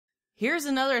Here's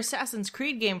another Assassin's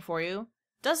Creed game for you.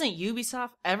 Doesn't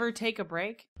Ubisoft ever take a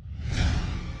break?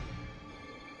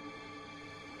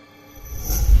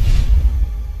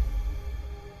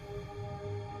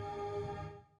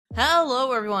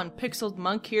 Hello everyone, Pixeled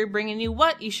Monk here bringing you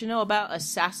what you should know about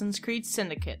Assassin's Creed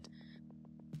Syndicate.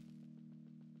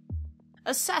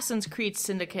 Assassin's Creed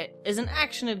Syndicate is an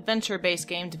action-adventure based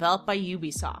game developed by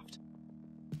Ubisoft.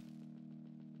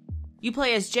 You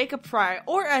play as Jacob Frye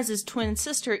or as his twin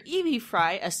sister Evie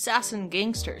Frye, assassin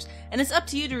gangsters, and it's up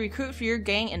to you to recruit for your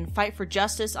gang and fight for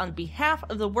justice on behalf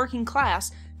of the working class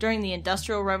during the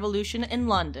Industrial Revolution in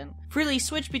London. Freely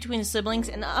switch between the siblings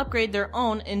and upgrade their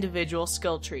own individual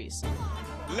skill trees.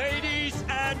 Ladies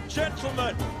and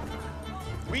gentlemen,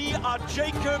 we are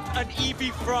Jacob and Evie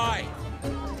Frye.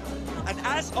 And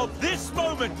as of this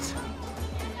moment,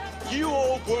 you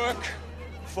all work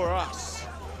for us.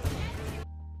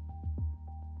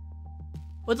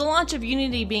 With the launch of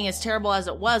Unity being as terrible as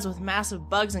it was with massive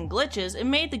bugs and glitches, it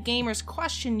made the gamers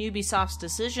question Ubisoft's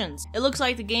decisions. It looks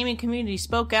like the gaming community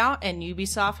spoke out and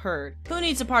Ubisoft heard. Who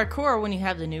needs a parkour when you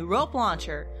have the new rope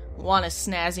launcher? Want a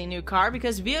snazzy new car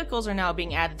because vehicles are now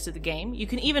being added to the game? You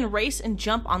can even race and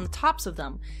jump on the tops of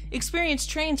them. Experience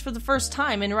trains for the first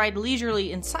time and ride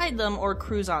leisurely inside them or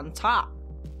cruise on top.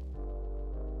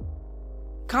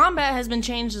 Combat has been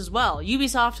changed as well.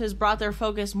 Ubisoft has brought their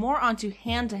focus more onto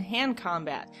hand-to-hand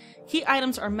combat. Key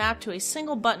items are mapped to a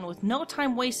single button with no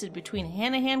time wasted between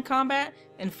hand-to-hand combat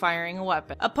and firing a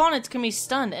weapon. Opponents can be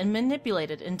stunned and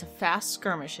manipulated into fast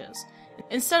skirmishes.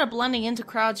 Instead of blending into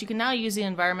crowds, you can now use the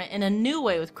environment in a new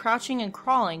way with crouching and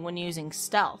crawling when using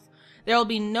stealth. There will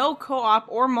be no co-op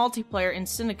or multiplayer in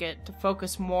Syndicate to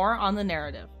focus more on the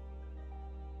narrative.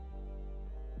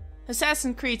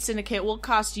 Assassin's Creed Syndicate will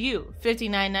cost you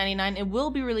 $59.99 and will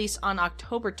be released on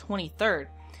October 23rd.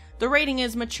 The rating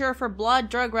is mature for blood,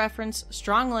 drug reference,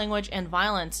 strong language, and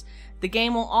violence. The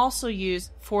game will also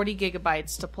use 40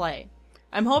 gigabytes to play.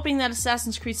 I'm hoping that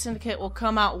Assassin's Creed Syndicate will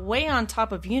come out way on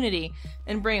top of Unity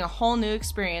and bring a whole new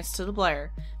experience to the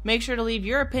player. Make sure to leave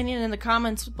your opinion in the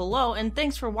comments below, and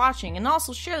thanks for watching, and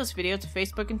also share this video to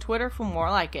Facebook and Twitter for more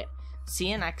like it. See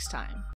you next time.